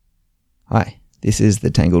Hi, this is the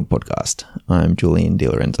Tangled podcast. I'm Julian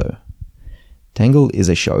DiLorenzo. Tangled is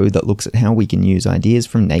a show that looks at how we can use ideas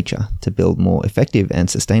from nature to build more effective and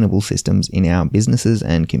sustainable systems in our businesses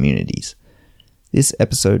and communities. This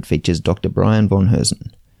episode features Dr. Brian von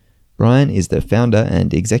Herzen. Brian is the founder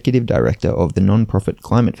and executive director of the non-profit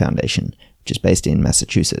Climate Foundation, which is based in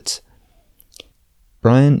Massachusetts.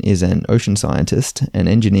 Brian is an ocean scientist, an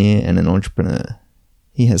engineer, and an entrepreneur.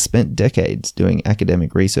 He has spent decades doing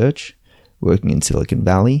academic research, working in Silicon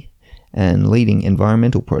Valley, and leading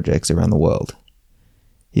environmental projects around the world.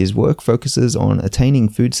 His work focuses on attaining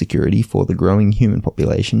food security for the growing human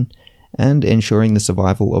population and ensuring the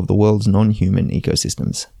survival of the world's non-human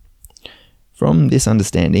ecosystems. From this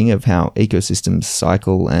understanding of how ecosystems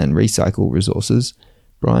cycle and recycle resources,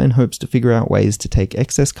 Brian hopes to figure out ways to take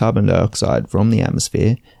excess carbon dioxide from the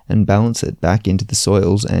atmosphere and balance it back into the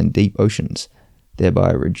soils and deep oceans,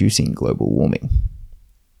 thereby reducing global warming.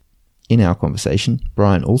 In our conversation,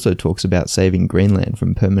 Brian also talks about saving Greenland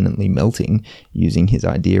from permanently melting using his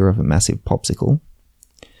idea of a massive popsicle,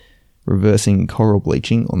 reversing coral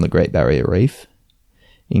bleaching on the Great Barrier Reef,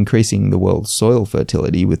 increasing the world's soil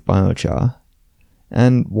fertility with biochar,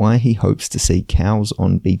 and why he hopes to see cows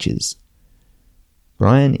on beaches.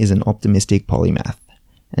 Brian is an optimistic polymath,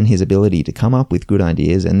 and his ability to come up with good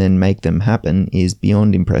ideas and then make them happen is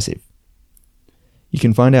beyond impressive. You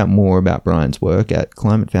can find out more about Brian's work at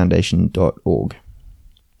climatefoundation.org.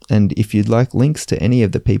 And if you'd like links to any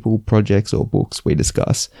of the people, projects, or books we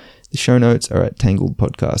discuss, the show notes are at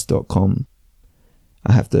tangledpodcast.com.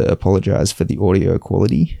 I have to apologize for the audio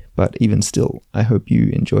quality, but even still, I hope you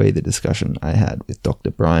enjoy the discussion I had with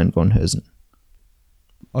Dr. Brian von Herzen.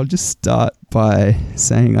 I'll just start by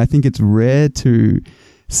saying I think it's rare to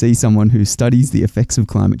see someone who studies the effects of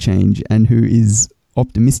climate change and who is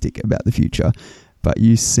optimistic about the future. But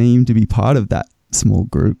you seem to be part of that small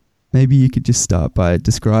group. Maybe you could just start by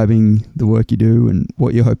describing the work you do and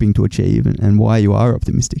what you're hoping to achieve and why you are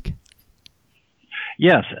optimistic.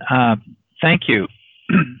 Yes, thank you.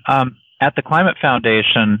 At the Climate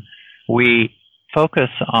Foundation, we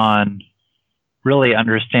focus on really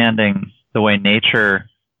understanding the way nature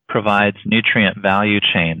provides nutrient value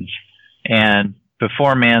chains. And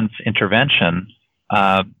before man's intervention,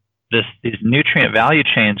 these nutrient value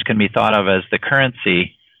chains can be thought of as the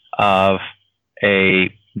currency of a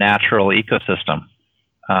natural ecosystem.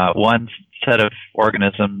 One set of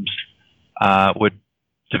organisms would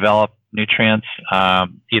develop nutrients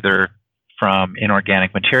either from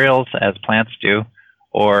inorganic materials, as plants do,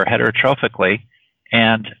 or heterotrophically.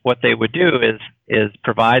 And what they would do is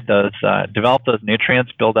provide those, develop those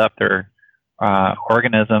nutrients, build up their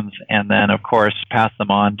organisms, and then, of course, pass them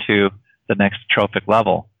on to the next trophic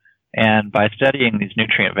level. And by studying these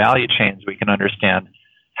nutrient value chains, we can understand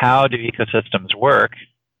how do ecosystems work,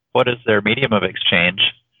 what is their medium of exchange,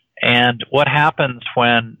 and what happens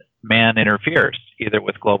when man interferes, either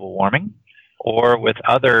with global warming or with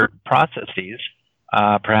other processes,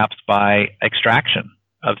 perhaps by extraction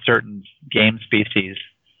of certain game species,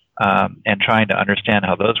 and trying to understand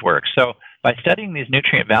how those work. So by studying these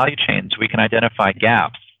nutrient value chains, we can identify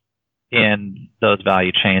gaps in those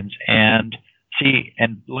value chains and see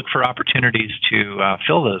and look for opportunities to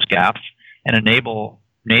fill those gaps and enable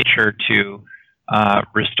nature to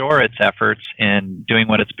restore its efforts in doing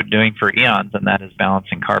what it's been doing for eons, and that is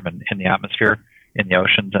balancing carbon in the atmosphere, in the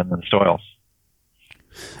oceans, and in the soils.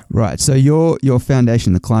 Right. So your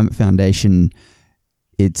foundation, the Climate Foundation,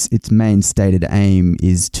 its main stated aim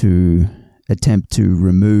is to attempt to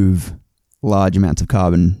remove large amounts of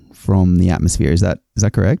carbon from the atmosphere. Is that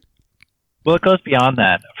correct? Well, it goes beyond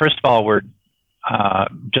that. First of all, we're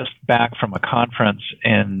just back from a conference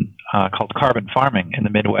called Carbon Farming in the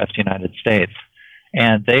Midwest United States.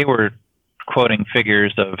 And they were quoting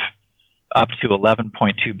figures of up to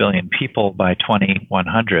 11.2 billion people by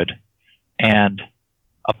 2100. And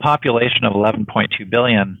a population of 11.2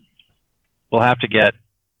 billion will have to get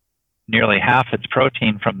nearly half its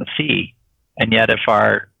protein from the sea. And yet if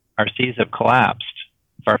our seas have collapsed,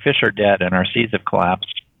 if our fish are dead and our seas have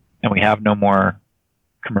collapsed, and we have no more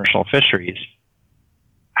commercial fisheries,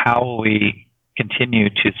 how will we continue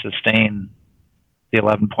to sustain the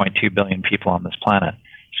 11.2 billion people on this planet?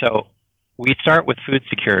 So we start with food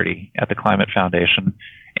security at the Climate Foundation,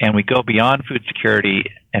 and we go beyond food security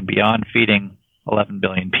and beyond feeding 11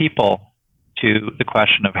 billion people to the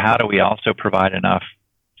question of how do we also provide enough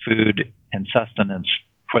food and sustenance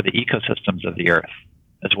for the ecosystems of the earth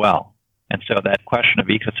as well. And so that question of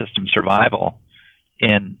ecosystem survival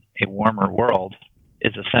in a warmer world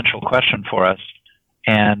is a central question for us.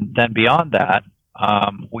 And then beyond that,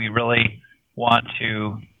 we really want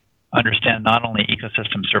to understand not only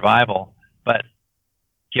ecosystem survival, But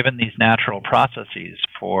given these natural processes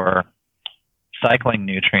for cycling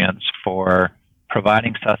nutrients, for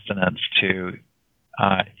providing sustenance to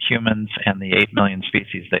humans and the 8 million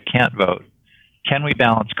species that can't vote, can we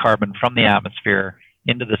balance carbon from the atmosphere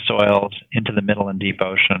into the soils, into the middle and deep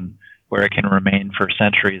ocean, where it can remain for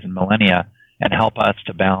centuries and millennia and help us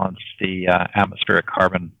to balance the atmospheric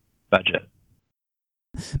carbon budget?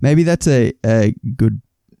 Maybe that's a good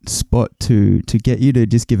spot to get you to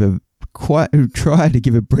just try to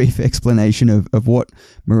give a brief explanation of what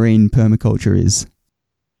marine permaculture is.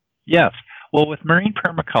 Yes. Well, with marine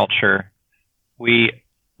permaculture, we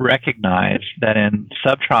recognize that in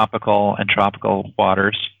subtropical and tropical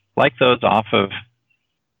waters, like those off of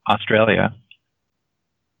Australia,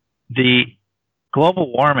 the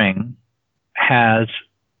global warming has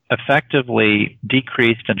effectively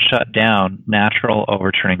decreased and shut down natural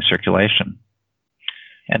overturning circulation.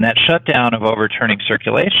 And that shutdown of overturning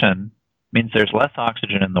circulation means there's less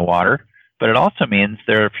oxygen in the water, but it also means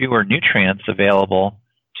there are fewer nutrients available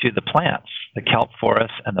to the plants, the kelp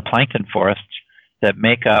forests and the plankton forests that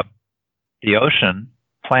make up the ocean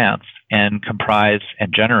plants and comprise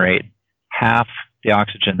and generate half the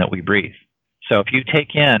oxygen that we breathe. So if you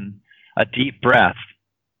take in a deep breath,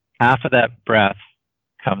 half of that breath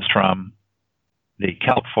comes from the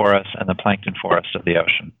kelp forests and the plankton forests of the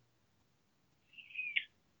ocean.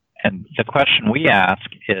 And the question we ask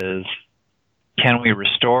is, can we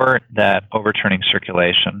restore that overturning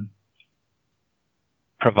circulation,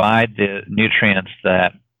 provide the nutrients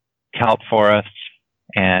that kelp forests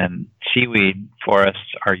and seaweed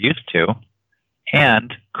forests are used to,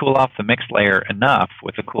 and cool off the mixed layer enough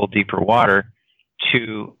with the cool, deeper water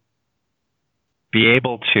to be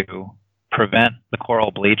able to prevent the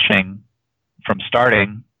coral bleaching from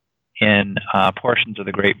starting in portions of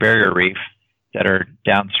the Great Barrier Reef that are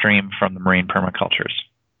downstream from the marine permacultures.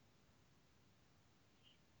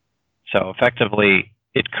 So effectively,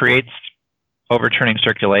 it creates overturning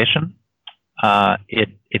circulation. It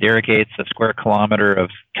irrigates a square kilometer of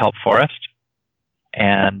kelp forest,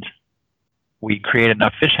 and we create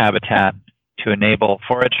enough fish habitat to enable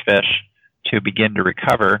forage fish to begin to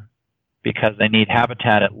recover, because they need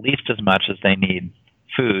habitat at least as much as they need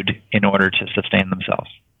food in order to sustain themselves.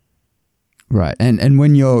 Right, and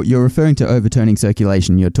when you're referring to overturning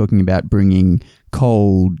circulation, you're talking about bringing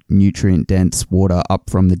cold, nutrient-dense water up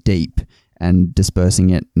from the deep and dispersing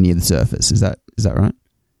it near the surface. Is that right?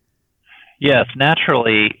 Yes,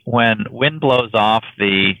 naturally, when wind blows off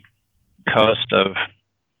the coast of,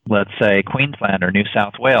 let's say, Queensland or New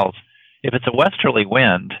South Wales, if it's a westerly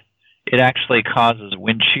wind, it actually causes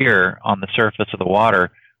wind shear on the surface of the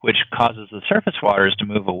water, which causes the surface waters to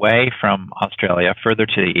move away from Australia further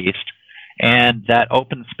to the east, and that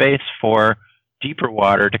opens space for deeper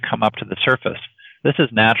water to come up to the surface. This is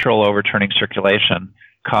natural overturning circulation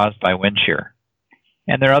caused by wind shear.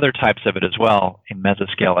 And there are other types of it as well, in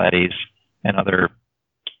mesoscale eddies and other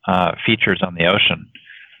features on the ocean.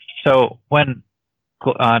 So when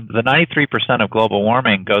the 93% of global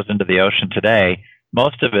warming goes into the ocean today,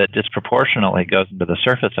 most of it disproportionately goes into the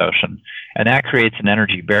surface ocean, and that creates an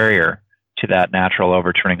energy barrier to that natural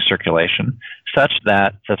overturning circulation, such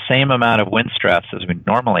that the same amount of wind stress as we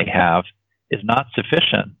normally have is not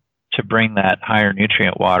sufficient to bring that higher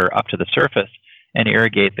nutrient water up to the surface and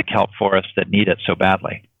irrigate the kelp forests that need it so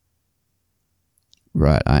badly.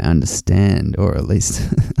 Right, I understand, or at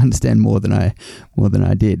least understand more than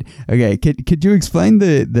I did. Okay, could you explain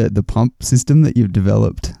the pump system that you've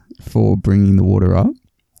developed for bringing the water up?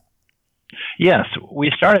 Yes,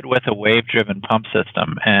 we started with a wave-driven pump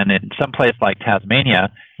system, and in some place like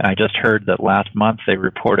Tasmania, I just heard that last month they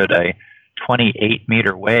reported a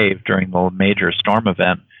 28-meter wave during the major storm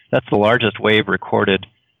event. That's the largest wave recorded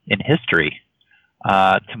in history,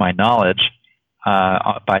 to my knowledge,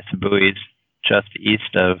 by some buoys just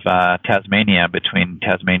east of Tasmania, between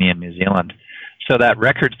Tasmania and New Zealand. So that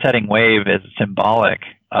record-setting wave is symbolic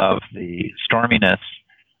of the storminess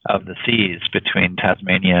of the seas between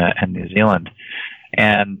Tasmania and New Zealand.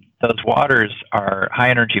 And those waters are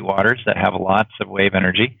high-energy waters that have lots of wave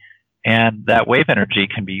energy, and that wave energy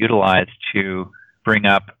can be utilized to bring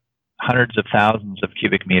up hundreds of thousands of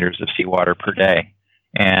cubic meters of seawater per day.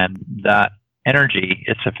 And that energy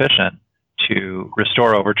is sufficient to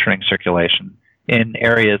restore overturning circulation in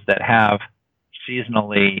areas that have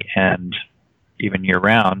seasonally and even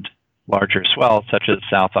year-round larger swells, such as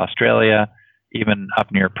South Australia. Even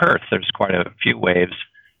up near Perth, there's quite a few waves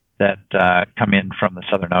that come in from the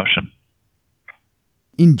Southern Ocean.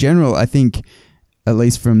 In general, I think, at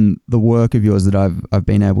least from the work of yours that I've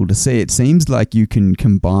been able to see, it seems like you can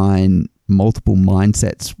combine multiple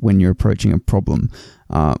mindsets when you're approaching a problem.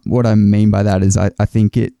 What I mean by that is I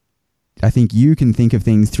think you can think of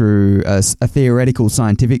things through a theoretical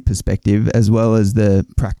scientific perspective as well as the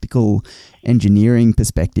practical engineering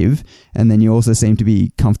perspective. And then you also seem to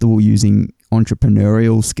be comfortable using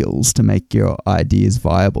entrepreneurial skills to make your ideas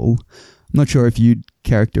viable. I'm not sure if you'd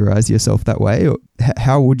characterize yourself that way, or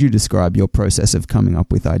how would you describe your process of coming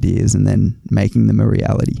up with ideas and then making them a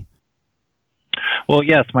reality? Well,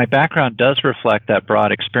 yes, my background does reflect that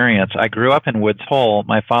broad experience. I grew up in Woods Hole.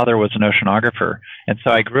 My father was an oceanographer, and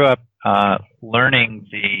so I grew up learning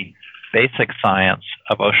the basic science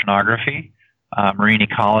of oceanography, marine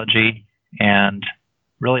ecology, and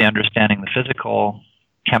really understanding the physical,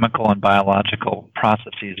 chemical, and biological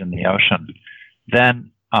processes in the ocean.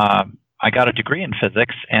 Then I got a degree in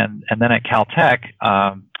physics, and then at Caltech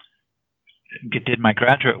did my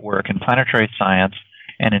graduate work in planetary science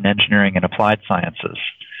and in engineering and applied sciences,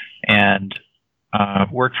 and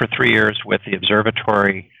worked for 3 years with the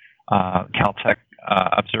observatory, Caltech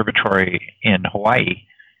Observatory in Hawaii,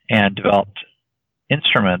 and developed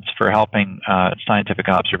instruments for helping scientific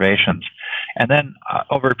observations. And then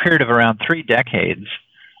over a period of around 3 decades,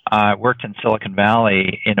 I worked in Silicon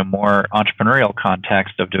Valley in a more entrepreneurial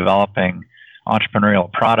context of developing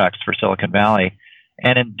entrepreneurial products for Silicon Valley.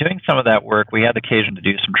 And in doing some of that work, we had the occasion to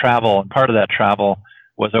do some travel, and part of that travel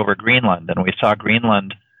was over Greenland, and we saw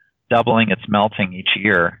Greenland doubling its melting each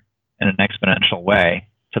year in an exponential way,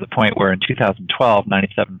 to the point where in 2012,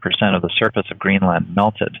 97% of the surface of Greenland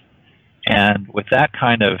melted. And with that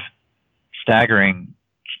kind of staggering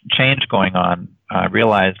change going on, we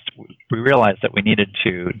realized that we needed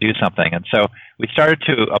to do something. And so we started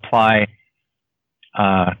to apply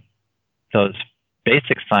those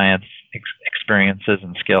basic science experiences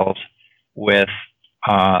and skills with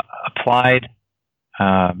applied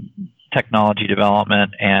technology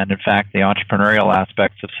development and, in fact, the entrepreneurial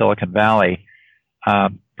aspects of Silicon Valley,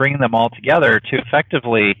 bringing them all together to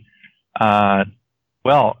effectively,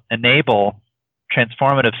 enable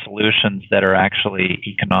transformative solutions that are actually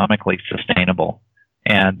economically sustainable.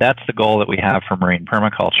 And that's the goal that we have for marine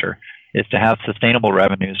permaculture, is to have sustainable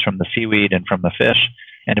revenues from the seaweed and from the fish,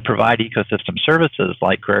 and to provide ecosystem services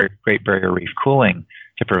like Great Barrier Reef cooling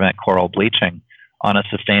to prevent coral bleaching on a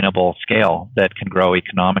sustainable scale that can grow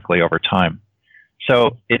economically over time.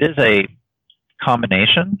 So it is a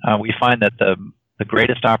combination. We find that the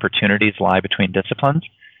greatest opportunities lie between disciplines,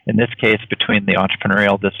 in this case between the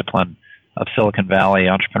entrepreneurial discipline of Silicon Valley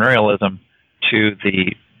entrepreneurialism to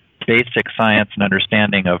the basic science and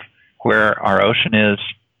understanding of where our ocean is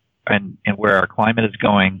and where our climate is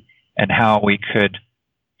going, and how we could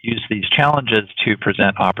use these challenges to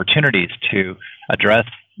present opportunities to address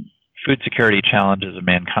food security challenges of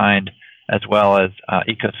mankind, as well as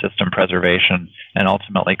ecosystem preservation and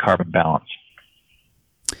ultimately carbon balance.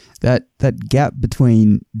 That gap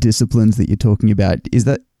between disciplines that you're talking about, is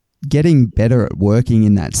that getting better at working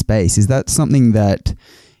in that space? Is that something that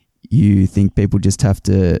you think people just have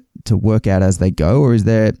to work out as they go, or are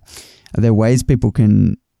there ways people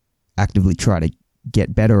can actively try to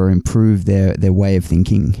get better or improve their way of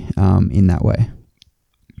thinking in that way?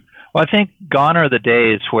 Well, I think gone are the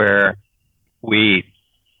days where we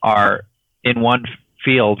are in one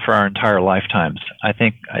field for our entire lifetimes. I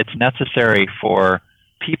think it's necessary for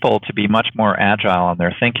people to be much more agile in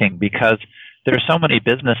their thinking, because there's so many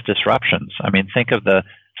business disruptions. I mean, think of the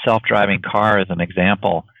self-driving car as an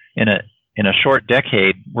example. In a short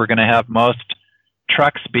decade, we're going to have most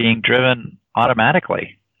trucks being driven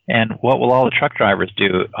automatically. And what will all the truck drivers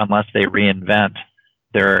do unless they reinvent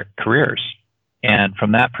their careers? And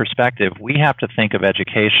from that perspective, we have to think of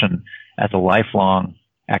education as a lifelong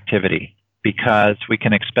activity, because we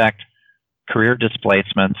can expect career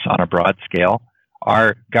displacements on a broad scale.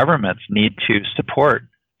 Our governments need to support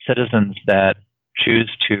citizens that choose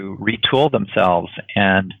to retool themselves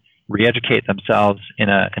and re-educate themselves in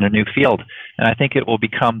a new field. And I think it will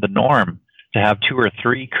become the norm to have 2 or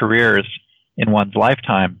 3 careers in one's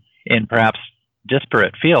lifetime in perhaps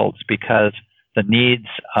disparate fields, because the needs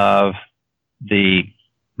of the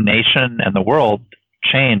nation and the world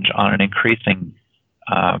change on an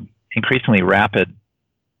increasingly rapid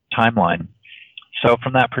timeline. So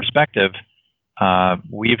from that perspective,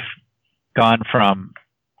 we've gone from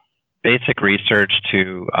basic research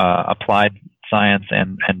to applied science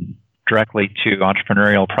and directly to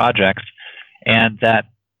entrepreneurial projects. And that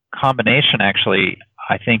combination actually,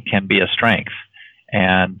 I think, can be a strength.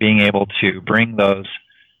 And being able to bring those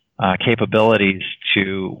capabilities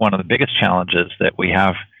to one of the biggest challenges that we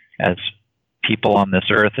have as people on this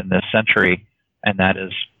earth in this century, and that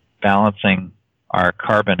is balancing our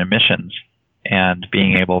carbon emissions and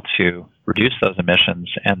being able to reduce those emissions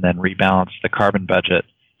and then rebalance the carbon budget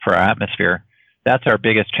for our atmosphere. That's our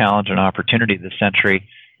biggest challenge and opportunity this century,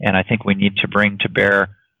 and I think we need to bring to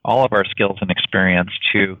bear all of our skills and experience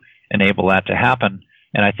to enable that to happen.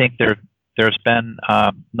 And I think there's been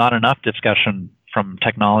not enough discussion from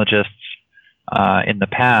technologists in the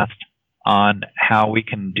past on how we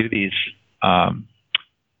can do these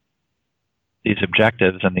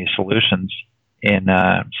objectives and these solutions in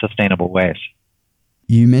sustainable ways.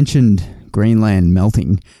 You mentioned Greenland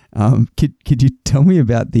melting. Could you tell me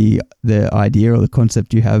about the idea or the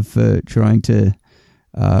concept you have for trying to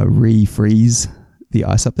refreeze the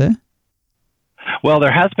ice up there? Well,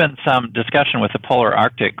 there has been some discussion with the Polar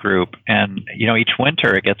Arctic Group, and each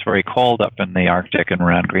winter it gets very cold up in the Arctic and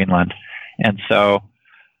around Greenland, and so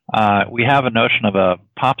we have a notion of a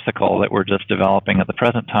popsicle that we're just developing at the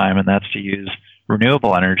present time, and that's to use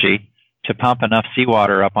renewable energy to pump enough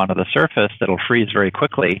seawater up onto the surface that'll freeze very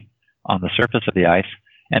quickly on the surface of the ice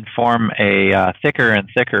and form a thicker and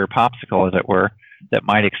thicker popsicle, as it were, that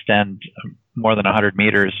might extend more than 100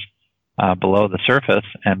 meters below the surface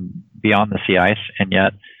and beyond the sea ice, and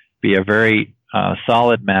yet be a very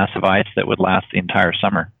solid mass of ice that would last the entire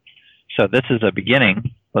summer. So this is a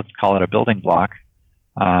beginning, let's call it a building block,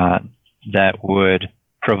 that would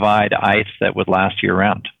provide ice that would last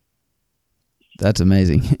year-round. That's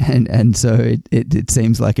amazing. And so it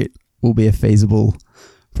seems like it will be a feasible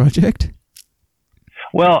project?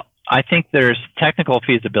 Well, I think there's technical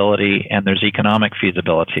feasibility and there's economic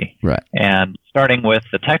feasibility. Right. And starting with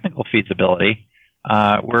the technical feasibility,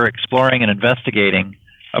 we're exploring and investigating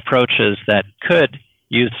approaches that could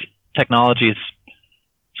use technologies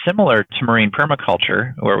similar to marine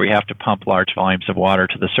permaculture, where we have to pump large volumes of water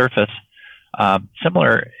to the surface.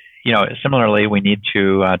 Similarly, we need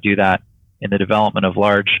to do that in the development of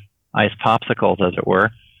large ice popsicles, as it were,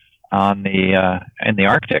 in the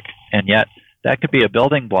Arctic. And yet, that could be a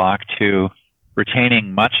building block to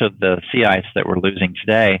retaining much of the sea ice that we're losing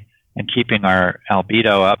today and keeping our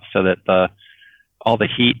albedo up so that all the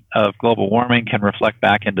heat of global warming can reflect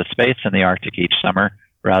back into space in the Arctic each summer,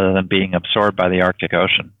 rather than being absorbed by the Arctic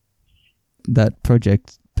Ocean. That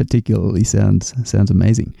project particularly sounds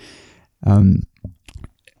amazing.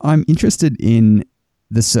 I'm interested in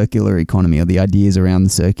the circular economy, or the ideas around the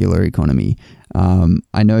circular economy.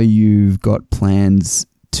 I know you've got plans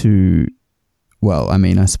to,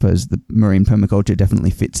 I suppose the marine permaculture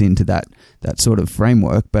definitely fits into that sort of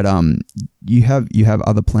framework, but you have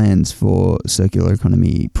other plans for circular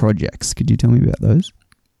economy projects. Could you tell me about those?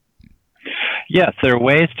 Yes, there are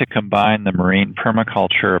ways to combine the marine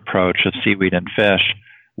permaculture approach of seaweed and fish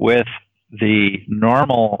with the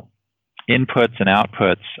normal inputs and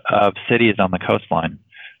outputs of cities on the coastline.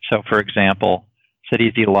 So, for example,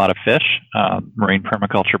 cities eat a lot of fish. Marine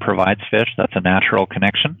permaculture provides fish. That's a natural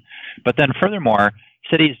connection. But then furthermore,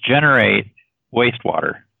 cities generate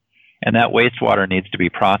wastewater, and that wastewater needs to be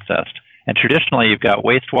processed. And traditionally, you've got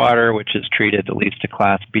wastewater, which is treated at least to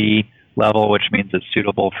Class B level, which means it's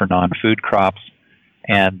suitable for non-food crops,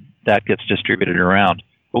 and that gets distributed around.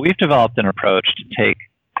 But we've developed an approach to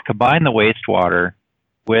combine the wastewater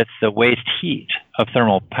with the waste heat of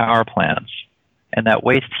thermal power plants, and that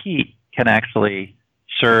waste heat can actually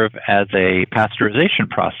serve as a pasteurization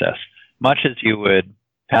process. Much as you would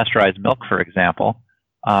pasteurize milk, for example,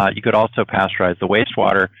 you could also pasteurize the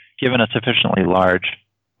wastewater given a sufficiently large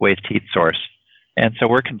waste heat source. And so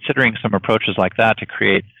we're considering some approaches like that to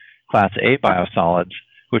create Class A biosolids,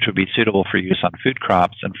 which would be suitable for use on food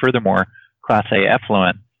crops, and furthermore, Class A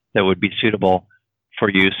effluent that would be suitable for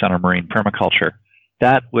use on a marine permaculture.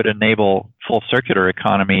 That would enable full circular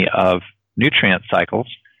economy of nutrient cycles,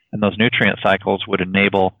 and those nutrient cycles would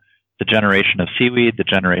enable the generation of seaweed, the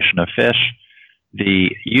generation of fish, the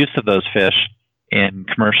use of those fish in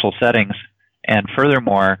commercial settings, and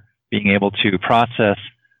furthermore, being able to process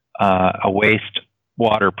a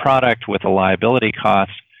wastewater product with a liability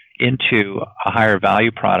cost into a higher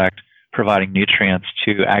value product, providing nutrients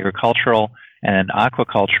to agricultural and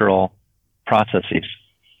aquacultural processes.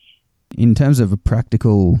 In terms of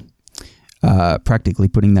practically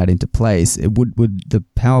putting that into place, would the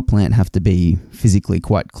power plant have to be physically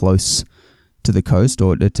quite close to the coast,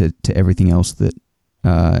 or to everything else that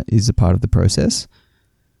is a part of the process?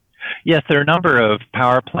 Yes, there are a number of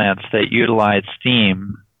power plants that utilize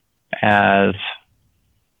steam as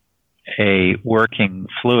a working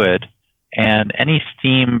fluid, and any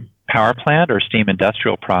steam power plant or steam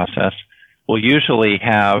industrial process will usually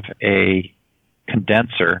have a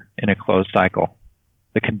condenser in a closed cycle.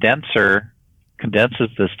 The condenser condenses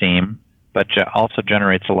the steam, but also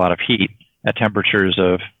generates a lot of heat at temperatures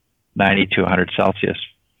of 90 to 100 Celsius.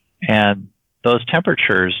 And those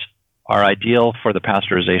temperatures are ideal for the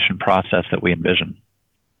pasteurization process that we envision.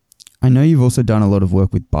 I know you've also done a lot of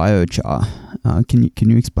work with biochar. Can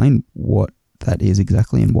you explain what that is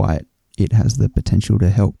exactly and why it has the potential to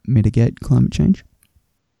help mitigate climate change?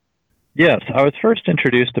 Yes, I was first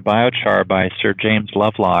introduced to biochar by Sir James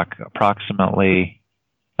Lovelock approximately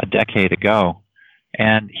a decade ago.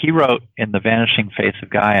 And he wrote in The Vanishing Face of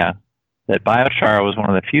Gaia that biochar was one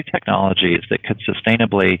of the few technologies that could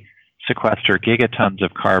sustainably sequester gigatons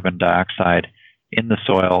of carbon dioxide in the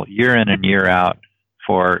soil year in and year out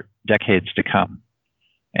for decades to come.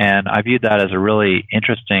 And I viewed that as a really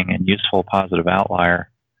interesting and useful positive outlier,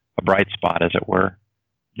 a bright spot, as it were,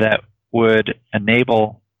 that would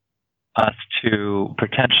enable us to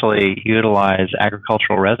potentially utilize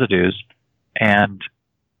agricultural residues, and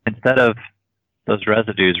instead of those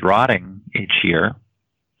residues rotting each year,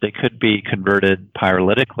 they could be converted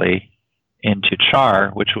pyrolytically into char,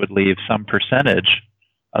 which would leave some percentage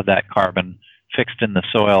of that carbon fixed in the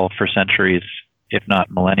soil for centuries, if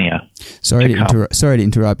not millennia. Sorry to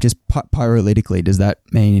interrupt. Just pyrolytically, does that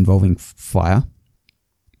mean involving fire?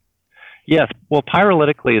 Yes. Well,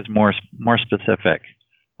 pyrolytically is more specific.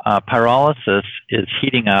 Pyrolysis is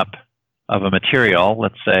heating up of a material,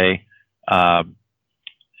 let's say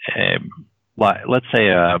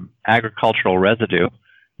agricultural residue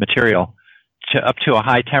material, up to a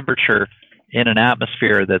high temperature in an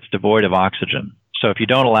atmosphere that's devoid of oxygen. So if you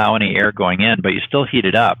don't allow any air going in, but you still heat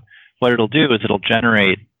it up, what it'll do is it'll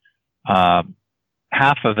generate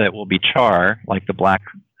half of it will be char, like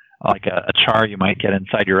a char you might get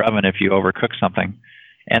inside your oven if you overcook something,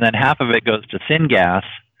 and then half of it goes to syngas,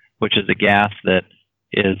 which is a gas that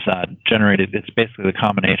is generated. It's basically the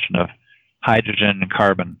combination of hydrogen and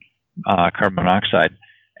carbon monoxide,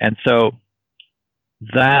 and so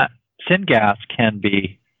that syngas can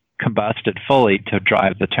be combusted fully to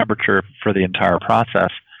drive the temperature for the entire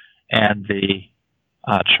process, and the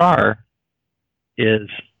char is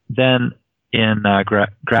then in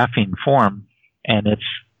graphene form, and it's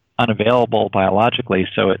unavailable biologically,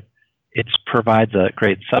 so it provides a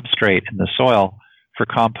great substrate in the soil for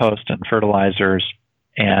compost and fertilizers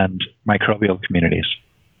and microbial communities.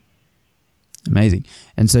 Amazing.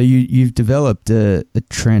 And so you've developed a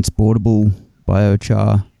transportable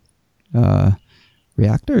biochar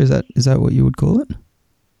reactor. Is that what you would call it?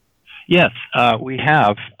 Yes, we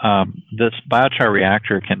have. This biochar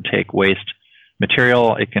reactor can take waste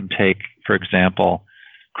material. It can take, for example,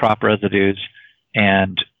 crop residues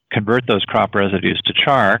and convert those crop residues to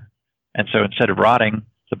char. And so instead of rotting,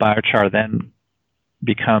 the biochar then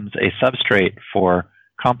becomes a substrate for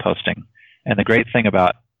composting. And the great thing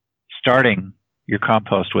about starting your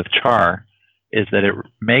compost with char is that it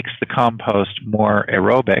makes the compost more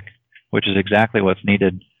aerobic, which is exactly what's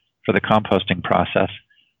needed for the composting process.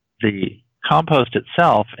 The compost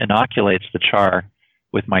itself inoculates the char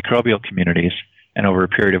with microbial communities, and over a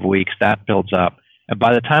period of weeks, that builds up. And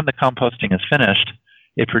by the time the composting is finished,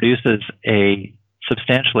 it produces a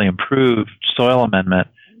substantially improved soil amendment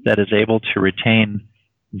that is able to retain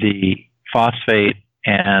the phosphate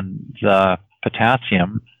and the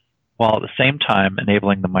potassium, while at the same time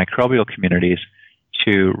enabling the microbial communities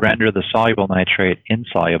to render the soluble nitrate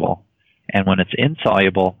insoluble. And when it's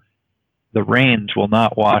insoluble, the rains will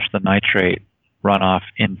not wash the nitrate runoff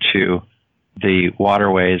into the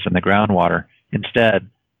waterways and the groundwater. Instead,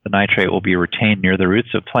 the nitrate will be retained near the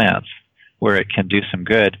roots of plants, where it can do some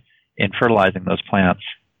good in fertilizing those plants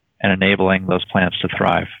and enabling those plants to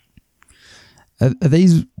thrive. Are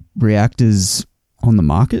these reactors on the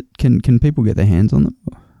market? Can people get their hands on them?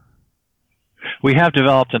 We have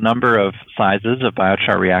developed a number of sizes of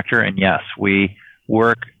biochar reactor, and yes, we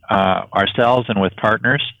work ourselves and with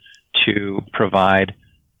partners to provide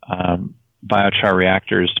biochar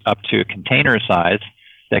reactors up to a container size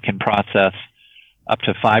that can process up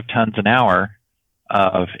to 5 tons an hour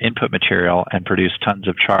of input material and produce tons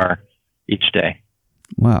of char each day.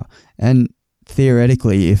 Wow. And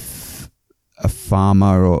theoretically, if a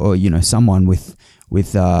farmer or someone with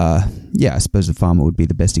I suppose a farmer would be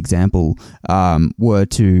the best example, were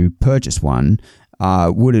to purchase one,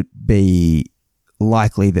 would it be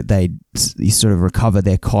likely that they'd sort of recover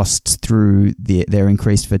their costs through their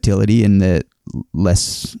increased fertility and the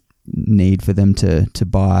less need for them to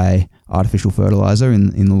buy artificial fertilizer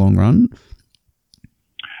in the long run?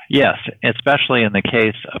 Yes, especially in the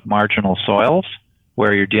case of marginal soils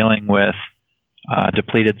where you're dealing with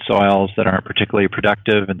depleted soils that aren't particularly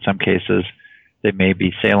productive. In some cases, they may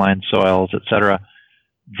be saline soils, etc.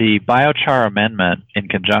 The biochar amendment, in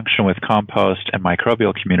conjunction with compost and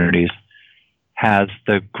microbial communities, has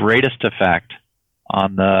the greatest effect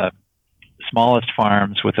on the smallest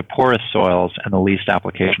farms with the poorest soils and the least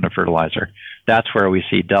application of fertilizer. That's where we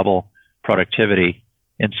see double productivity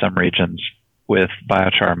in some regions with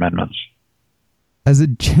biochar amendments. As a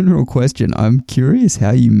general question, I'm curious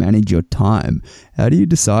how you manage your time. How do you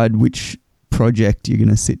decide which project you're going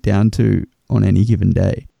to sit down to on any given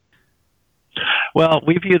day? Well,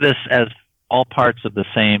 we view this as all parts of the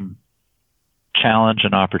same challenge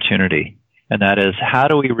and opportunity, and that is, how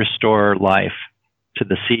do we restore life to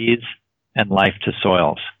the seas and life to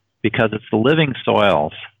soils? Because it's the living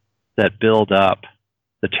soils that build up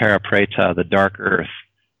the terra preta, the dark earth,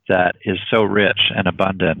 that is so rich and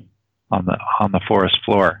abundant on the forest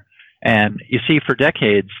floor. And you see, for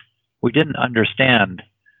decades, we didn't understand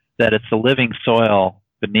that it's the living soil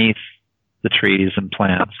beneath the trees and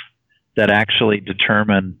plants that actually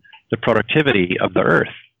determine the productivity of the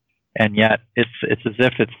earth. And yet it's as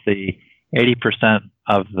if it's the 80%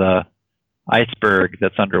 of the iceberg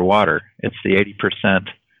that's underwater. It's the 80%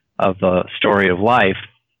 of the story of life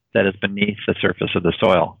that is beneath the surface of the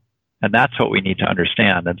soil. And that's what we need to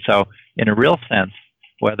understand. And so, in a real sense,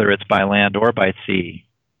 whether it's by land or by sea,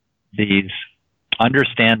 these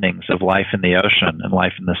understandings of life in the ocean and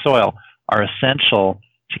life in the soil are essential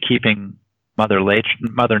to keeping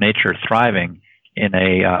Mother Nature thriving in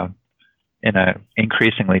a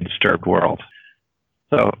increasingly disturbed world.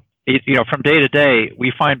 So, from day to day,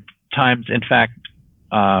 we find times, in fact,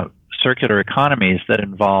 circular economies that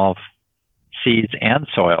involve seas and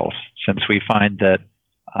soils, since we find that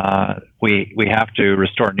we have to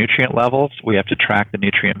restore nutrient levels, we have to track the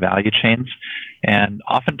nutrient value chains, and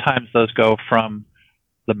oftentimes those go from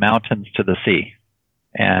the mountains to the sea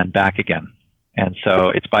and back again. And so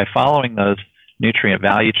it's by following those nutrient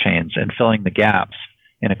value chains and filling the gaps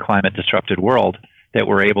in a climate-disrupted world that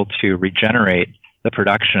we're able to regenerate the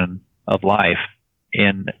production of life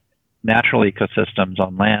in natural ecosystems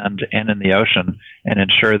on land and in the ocean, and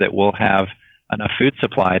ensure that we'll have enough food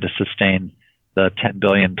supply to sustain the 10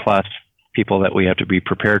 billion plus people that we have to be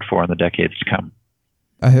prepared for in the decades to come.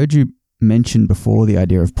 I heard you mention before the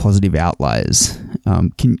idea of positive outliers.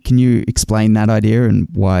 Can you explain that idea and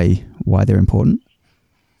why they're important?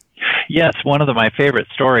 Yes, one of my favorite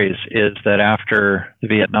stories is that after the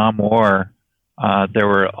Vietnam War, there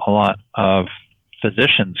were a lot of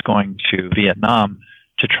physicians going to Vietnam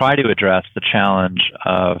to try to address the challenge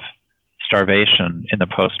of starvation in the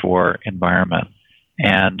post-war environment.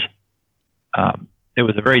 And it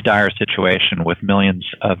was a very dire situation with millions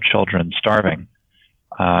of children starving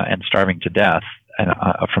and starving to death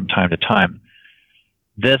from time to time.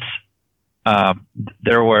 There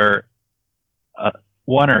were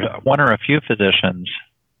one or a few physicians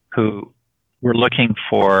who were looking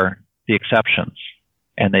for the exceptions,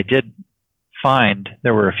 and they did find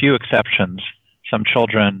there were a few exceptions. Some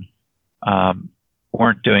children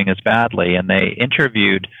weren't doing as badly, and they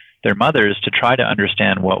interviewed their mothers to try to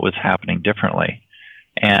understand what was happening differently.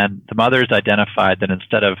 And the mothers identified that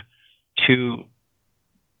instead of 2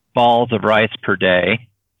 balls of rice per day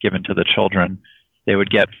given to the children, they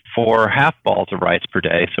would get 4 half balls of rice per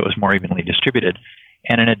day, so it was more evenly distributed.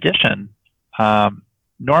 And in addition,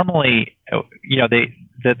 normally,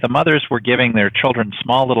 the mothers were giving their children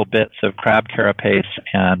small little bits of crab carapace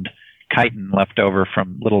and chitin left over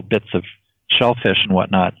from little bits of shellfish and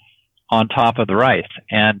whatnot on top of the rice.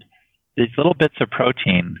 And these little bits of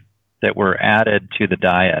protein that were added to the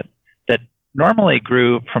diet that normally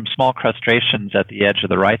grew from small crustaceans at the edge of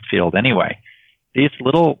the rice field anyway, these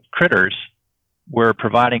little critters were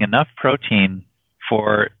providing enough protein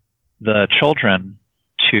for the children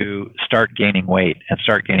to start gaining weight and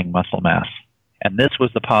start gaining muscle mass. And this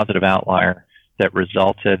was the positive outlier that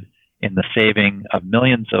resulted in the saving of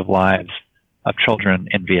millions of lives of children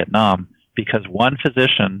in Vietnam, because one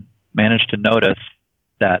physician managed to notice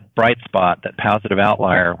that bright spot, that positive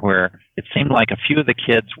outlier, where it seemed like a few of the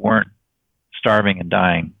kids weren't starving and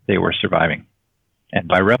dying, they were surviving. And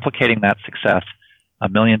by replicating that success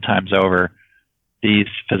 1 million times over, these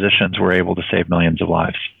physicians were able to save millions of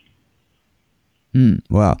lives.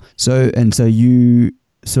 Wow. So you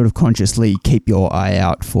sort of consciously keep your eye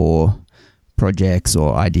out for projects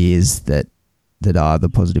or ideas that are the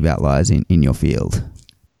positive outliers in your field.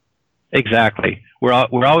 Exactly. We're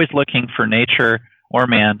always looking for nature or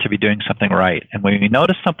man to be doing something right. And when we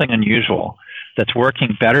notice something unusual that's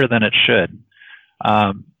working better than it should,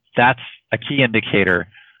 that's a key indicator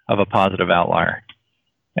of a positive outlier.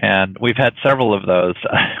 And we've had several of those.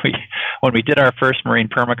 When we did our first marine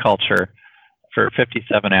permaculture for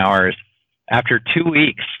 57 hours, after 2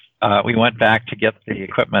 weeks, we went back to get the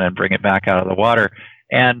equipment and bring it back out of the water.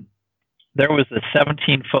 And there was a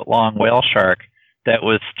 17-foot-long whale shark that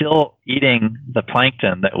was still eating the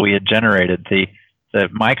plankton that we had generated, the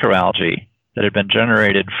microalgae that had been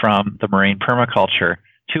generated from the marine permaculture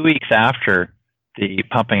 2 weeks after the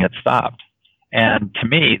pumping had stopped. And to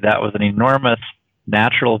me, that was an enormous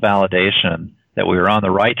natural validation that we were on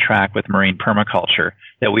the right track with marine permaculture,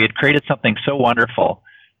 that we had created something so wonderful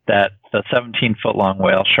that the 17-foot-long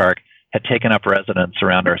whale shark had taken up residence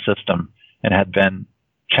around our system and had been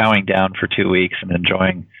chowing down for 2 weeks and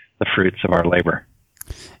enjoying the fruits of our labor.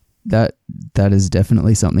 That is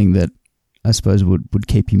definitely something that I suppose would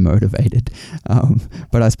keep you motivated.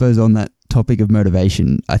 But I suppose on that topic of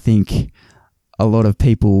motivation, I think a lot of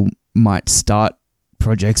people might start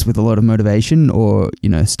projects with a lot of motivation, or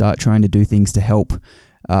start trying to do things to help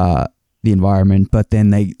the environment, but then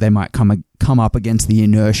they might come up against the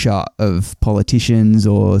inertia of politicians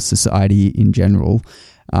or society in general.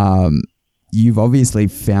 You've obviously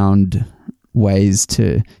found ways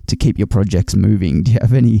to keep your projects moving. Do you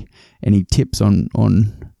have any tips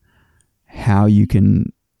on how you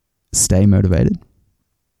can stay motivated?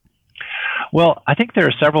 Well, I think there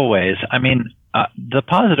are several ways. I mean, the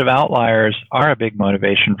positive outliers are a big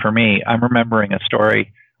motivation for me. I'm remembering a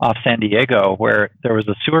story off San Diego where there was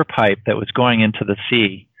a sewer pipe that was going into the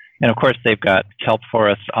sea. And of course, they've got kelp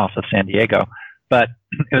forests off of San Diego. But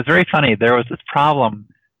it was very funny. There was this problem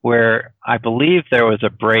where I believe there was a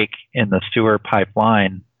break in the sewer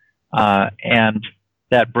pipeline, and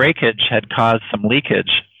that breakage had caused some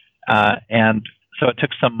leakage. And so it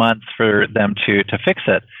took some months for them to fix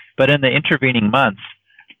it. But in the intervening months,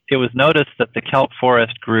 it was noticed that the kelp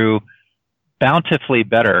forest grew bountifully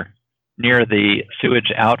better near the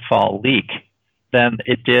sewage outfall leak than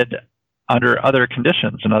it did under other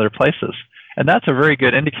conditions in other places. And that's a very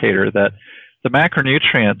good indicator that the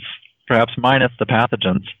macronutrients, perhaps minus the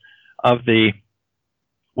pathogens, of the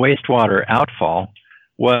wastewater outfall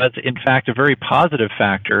was in fact a very positive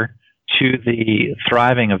factor to the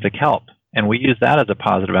thriving of the kelp. And we use that as a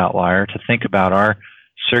positive outlier to think about our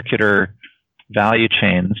circular value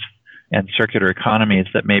chains and circular economies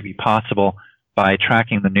that may be possible by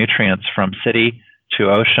tracking the nutrients from city to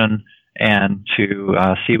ocean and to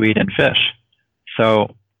seaweed and fish.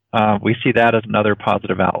 So we see that as another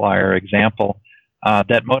positive outlier example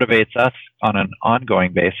that motivates us on an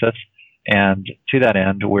ongoing basis. And to that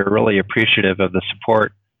end, we're really appreciative of the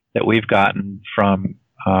support that we've gotten from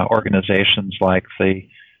organizations like the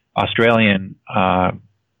Australian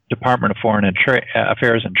Department of Foreign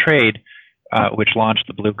Affairs and Trade, which launched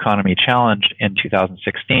the Blue Economy Challenge in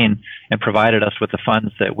 2016 and provided us with the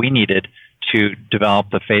funds that we needed to develop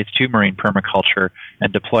the Phase 2 marine permaculture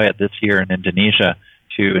and deploy it this year in Indonesia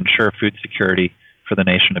to ensure food security for the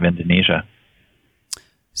nation of Indonesia.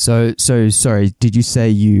 So sorry, did you say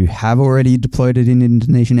you have already deployed it in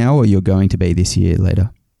Indonesia now, or you're going to be this year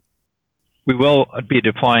later? We will be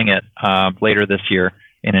deploying it later this year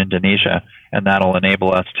in Indonesia, and that'll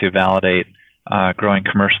enable us to validate growing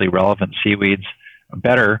commercially relevant seaweeds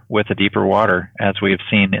better with a deeper water, as we have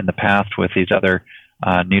seen in the past with these other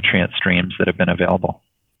nutrient streams that have been available.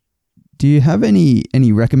 Do you have any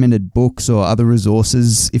recommended books or other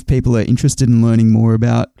resources if people are interested in learning more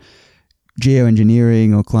about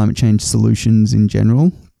geoengineering or climate change solutions in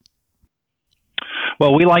general?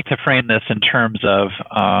 Well, we like to frame this in terms of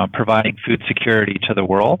providing food security to the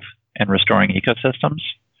world and restoring ecosystems.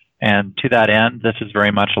 And to that end, this is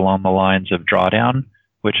very much along the lines of Drawdown,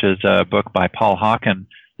 which is a book by Paul Hawken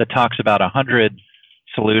that talks about 100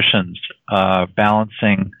 solutions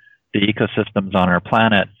balancing the ecosystems on our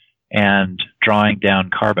planet and drawing down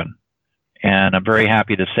carbon. And I'm very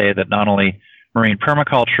happy to say that not only marine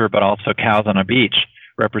permaculture, but also cows on a beach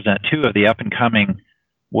represent two of the up-and-coming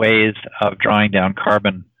ways of drawing down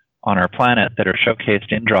carbon on our planet that are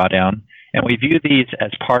showcased in Drawdown. And we view these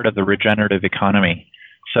as part of the regenerative economy.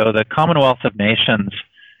 So the Commonwealth of Nations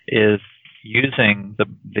is using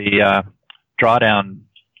the Drawdown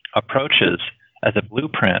approaches as a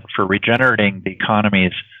blueprint for regenerating the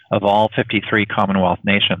economies of all 53 Commonwealth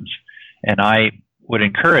nations. And I would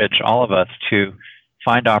encourage all of us to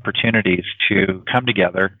find opportunities to come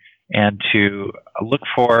together and to look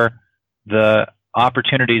for the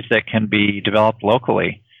opportunities that can be developed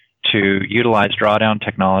locally to utilize Drawdown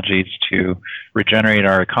technologies to regenerate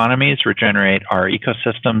our economies, regenerate our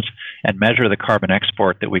ecosystems, and measure the carbon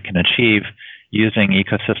export that we can achieve using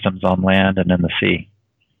ecosystems on land and in the sea.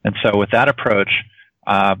 And so with that approach,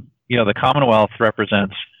 the Commonwealth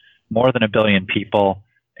represents more than 1 billion people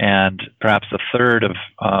and perhaps a third of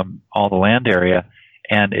all the land area.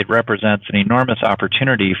 And it represents an enormous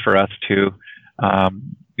opportunity for us to,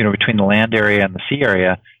 between the land area and the sea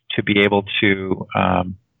area, to be able to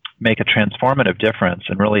make a transformative difference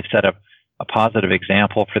and really set up a positive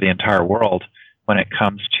example for the entire world when it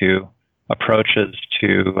comes to approaches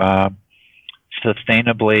to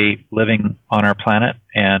sustainably living on our planet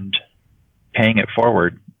and paying it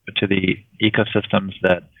forward to the ecosystems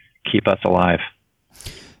that keep us alive.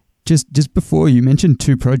 Just before, you mentioned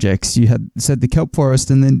two projects. You had said the kelp forest,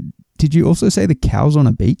 and then did you also say the cows on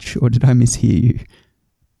a beach, or did I mishear you?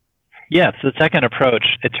 Yes, the second approach,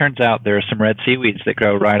 it turns out there are some red seaweeds that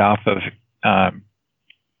grow right off of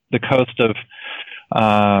the coast of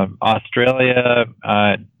Australia,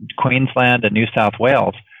 Queensland, and New South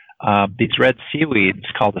Wales. These red seaweeds,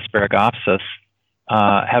 called Asparagopsis,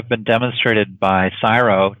 have been demonstrated by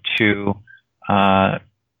CSIRO to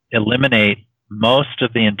eliminate most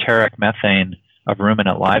of the enteric methane of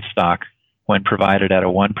ruminant livestock when provided at a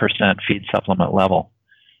 1% feed supplement level.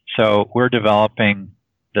 So we're developing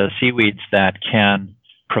the seaweeds that can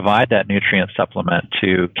provide that nutrient supplement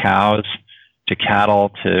to cows, to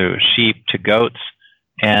cattle, to sheep, to goats,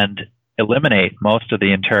 and eliminate most of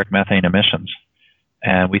the enteric methane emissions.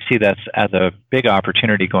 And we see this as a big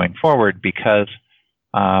opportunity going forward because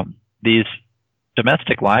these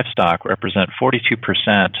domestic livestock represent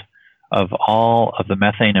 42% of all of the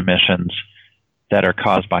methane emissions that are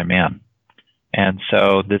caused by man. And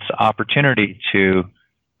so this opportunity to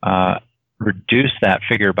reduce that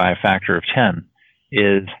figure by a factor of 10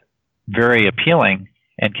 is very appealing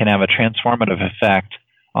and can have a transformative effect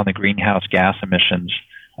on the greenhouse gas emissions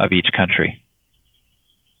of each country.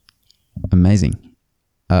 Amazing.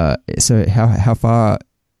 So how far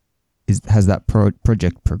has that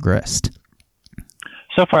project progressed?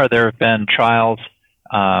 So far, there have been trials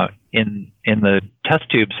in the test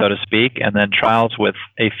tube, so to speak, and then trials with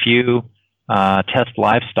a few test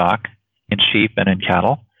livestock in sheep and in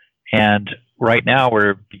cattle. And right now,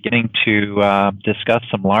 we're beginning to discuss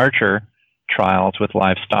some larger trials with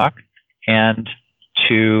livestock and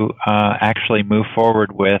to actually move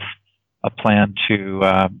forward with a plan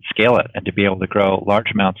to scale it and to be able to grow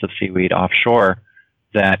large amounts of seaweed offshore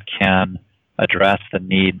that can address the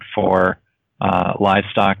need for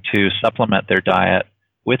livestock to supplement their diet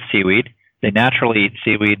with seaweed. They naturally eat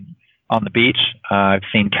seaweed on the beach. I've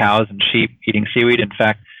seen cows and sheep eating seaweed. In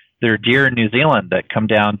fact, there are deer in New Zealand that come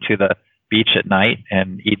down to the beach at night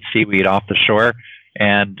and eat seaweed off the shore.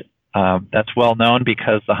 And that's well known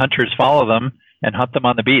because the hunters follow them and hunt them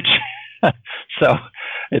on the beach. So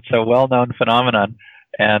it's a well-known phenomenon.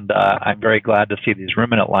 And I'm very glad to see these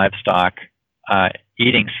ruminant livestock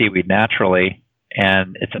eating seaweed naturally.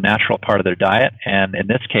 And it's a natural part of their diet. And in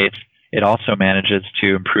this case, it also manages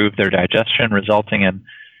to improve their digestion, resulting in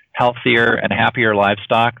healthier and happier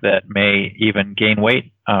livestock that may even gain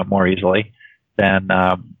weight more easily than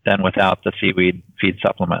without the seaweed feed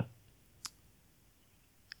supplement.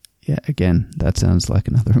 Yeah, again, that sounds like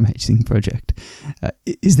another amazing project.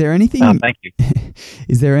 Is there anything? Thank you.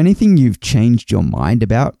 Is there anything you've changed your mind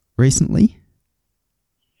about recently?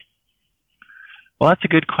 Well, that's a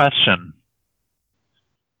good question.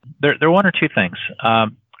 There are one or two things.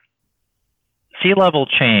 Sea level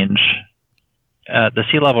change, the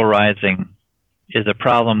sea level rising, is a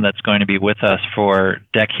problem that's going to be with us for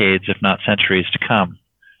decades, if not centuries to come.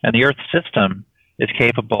 And the Earth system is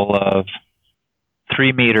capable of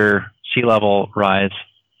 3-meter sea level rise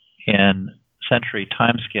in century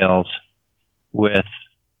timescales with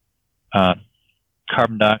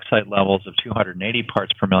carbon dioxide levels of 280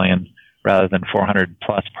 parts per million rather than 400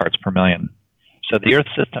 plus parts per million. So the Earth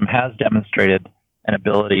system has demonstrated an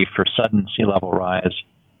ability for sudden sea level rise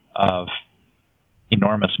of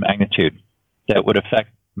enormous magnitude that would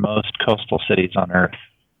affect most coastal cities on Earth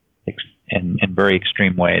in very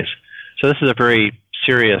extreme ways. So this is a very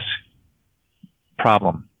serious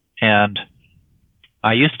problem. And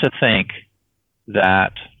I used to think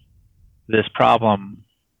that this problem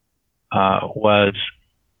was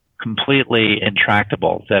completely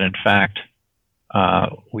intractable, that in fact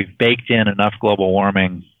we've baked in enough global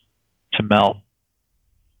warming to melt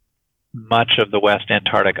much of the West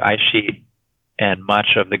Antarctic ice sheet and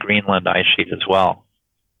much of the Greenland ice sheet as well.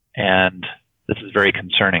 And this is very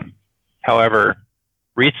concerning. However,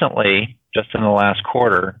 recently, just in the last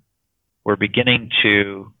quarter, we're beginning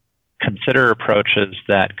to consider approaches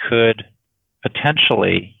that could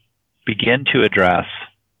potentially begin to address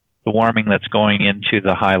the warming that's going into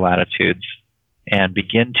the high latitudes and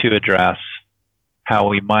begin to address how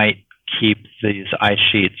we might keep these ice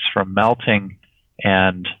sheets from melting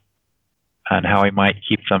and how we might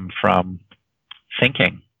keep them from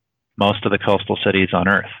sinking most of the coastal cities on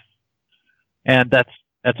Earth. And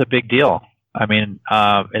that's a big deal. I mean,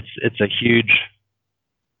 it's a huge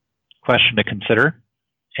question to consider,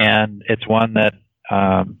 and it's one that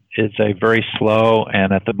is a very slow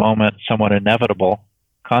and at the moment somewhat inevitable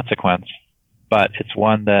consequence, but it's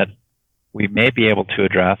one that we may be able to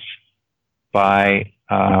address by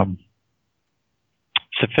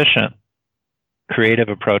sufficient creative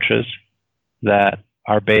approaches that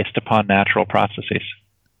are based upon natural processes.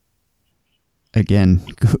 Again,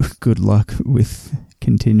 good luck with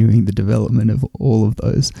continuing the development of all of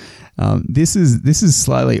those. This is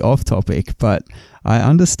slightly off topic, but I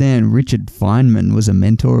understand Richard Feynman was a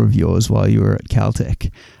mentor of yours while you were at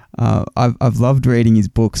Caltech. I've loved reading his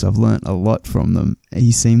books. I've learnt a lot from them.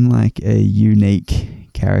 He seemed like a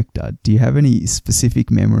unique character. Do you have any specific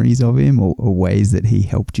memories of him or ways that he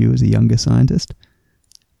helped you as a younger scientist?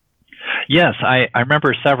 Yes, I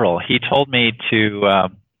remember several. He told me to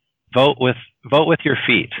vote with your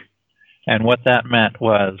feet. And what that meant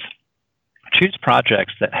was choose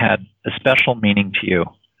projects that had a special meaning to you.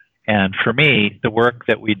 And for me, the work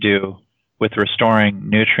that we do with restoring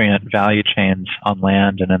nutrient value chains on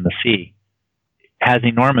land and in the sea has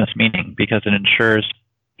enormous meaning because it ensures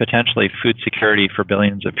potentially food security for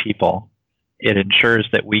billions of people. It ensures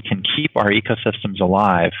that we can keep our ecosystems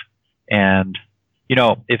alive. And, you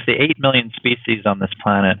know, if the 8 million species on this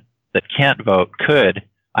planet that can't vote could,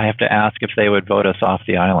 I have to ask if they would vote us off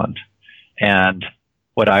the island. And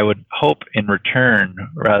what I would hope in return,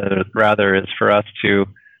 rather, is for us to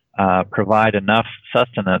provide enough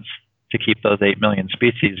sustenance to keep those 8 million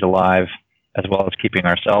species alive, as well as keeping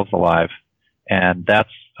ourselves alive. And that's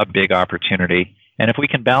a big opportunity. And if we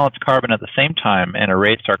can balance carbon at the same time and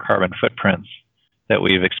erase our carbon footprints that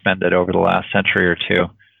we've expended over the last century or two,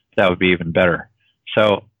 that would be even better.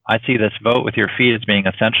 So I see this vote with your feet as being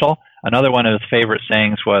essential. Another one of his favorite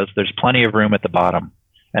sayings was, there's plenty of room at the bottom.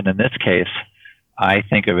 And in this case, I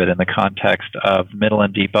think of it in the context of middle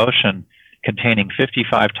and deep ocean containing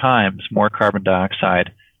 55 times more carbon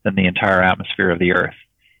dioxide than the entire atmosphere of the Earth.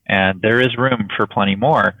 And there is room for plenty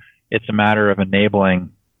more. It's a matter of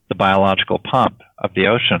enabling the biological pump of the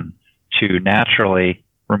ocean to naturally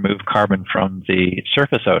remove carbon from the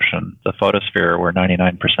surface ocean, the photosphere where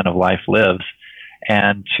 99% of life lives,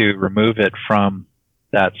 and to remove it from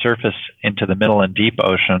that surface into the middle and deep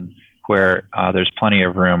ocean where there's plenty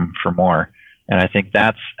of room for more. And I think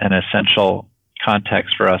that's an essential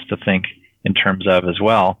context for us to think in terms of as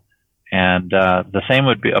well. And the same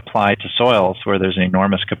would apply to soils, where there's an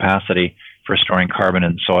enormous capacity for storing carbon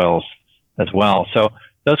in soils as well. So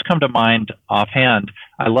those come to mind offhand.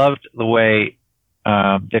 I loved the way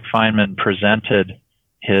Dick Feynman presented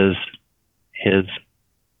his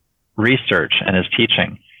research and his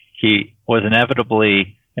teaching. He was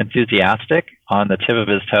inevitably enthusiastic on the tip of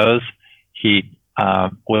his toes. He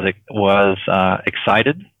was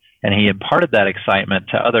excited, and he imparted that excitement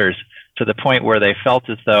to others to the point where they felt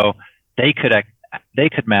as though they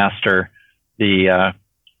could master the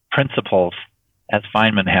principles as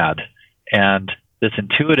Feynman had. And this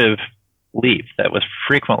intuitive leap that was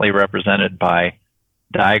frequently represented by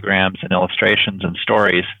diagrams and illustrations and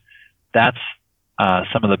stories, that's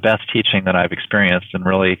some of the best teaching that I've experienced, and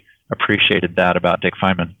really appreciated that about Dick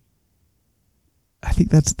Feynman. I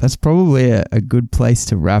think that's probably a good place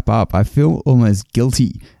to wrap up. I feel almost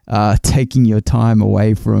guilty taking your time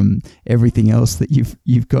away from everything else that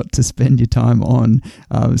you've got to spend your time on.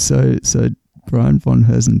 So Brian von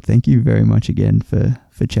Herzen, thank you very much again for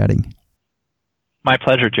chatting. My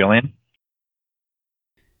pleasure, Julian.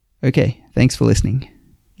 Okay, thanks for listening.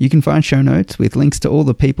 You can find show notes with links to all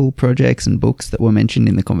the people, projects, and books that were mentioned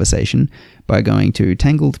in the conversation by going to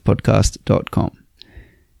tangledpodcast.com.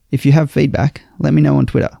 If you have feedback, let me know on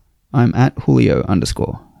Twitter. I'm at Julio_.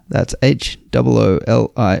 That's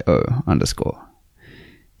HOOLIO_.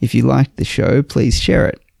 If you liked the show, please share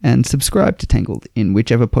it and subscribe to Tangled in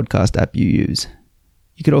whichever podcast app you use.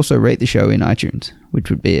 You could also rate the show in iTunes, which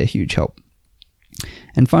would be a huge help.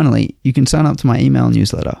 And finally, you can sign up to my email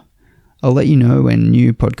newsletter. I'll let you know when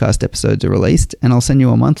new podcast episodes are released, and I'll send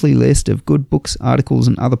you a monthly list of good books, articles,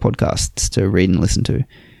 and other podcasts to read and listen to.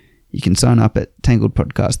 You can sign up at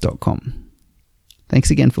tangledpodcast.com.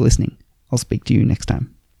 Thanks again for listening. I'll speak to you next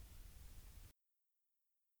time.